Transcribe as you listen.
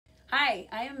Hi,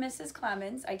 I am Mrs.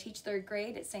 Clemens. I teach third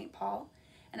grade at St. Paul,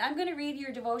 and I'm going to read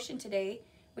your devotion today,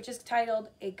 which is titled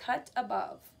A Cut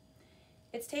Above.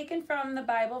 It's taken from the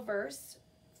Bible verse,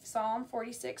 Psalm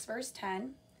 46, verse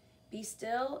 10, Be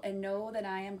still and know that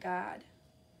I am God.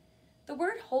 The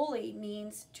word holy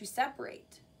means to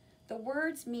separate. The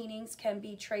word's meanings can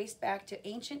be traced back to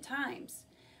ancient times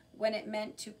when it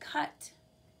meant to cut.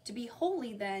 To be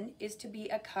holy, then, is to be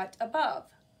a cut above,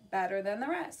 better than the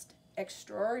rest,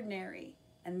 extraordinary,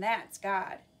 and that's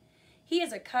God. He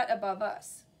is a cut above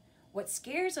us. What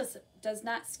scares us does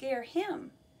not scare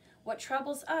him. What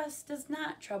troubles us does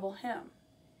not trouble him.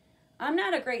 I'm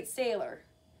not a great sailor,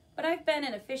 but I've been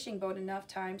in a fishing boat enough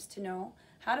times to know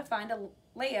how to find a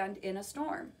land in a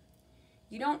storm.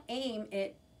 You don't aim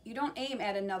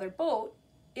at another boat,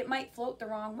 it might float the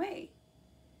wrong way.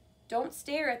 Don't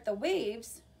stare at the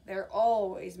waves, they're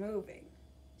always moving.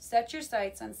 Set your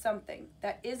sights on something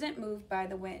that isn't moved by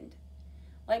the wind,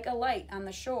 like a light on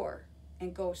the shore,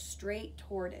 and go straight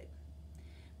toward it.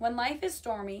 When life is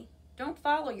stormy, don't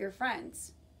follow your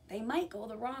friends. They might go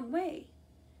the wrong way.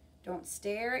 Don't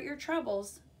stare at your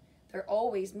troubles. They're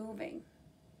always moving.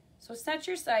 So set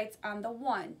your sights on the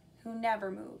one who never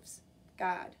moves,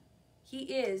 God. He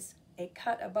is a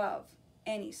cut above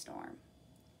any storm.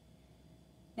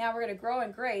 Now we're going to grow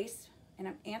in grace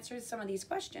and answer some of these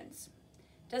questions.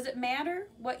 Does it matter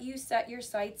what you set your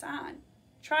sights on?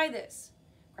 Try this.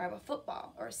 Grab a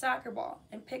football or a soccer ball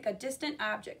and pick a distant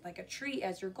object like a tree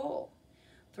as your goal.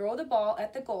 Throw the ball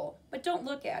at the goal, but don't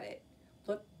look at it.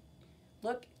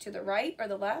 Look to the right or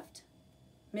the left.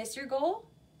 Miss your goal?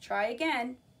 Try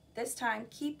again, this time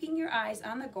keeping your eyes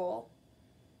on the goal.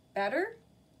 Better?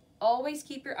 Always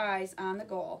keep your eyes on the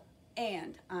goal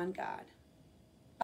and on God.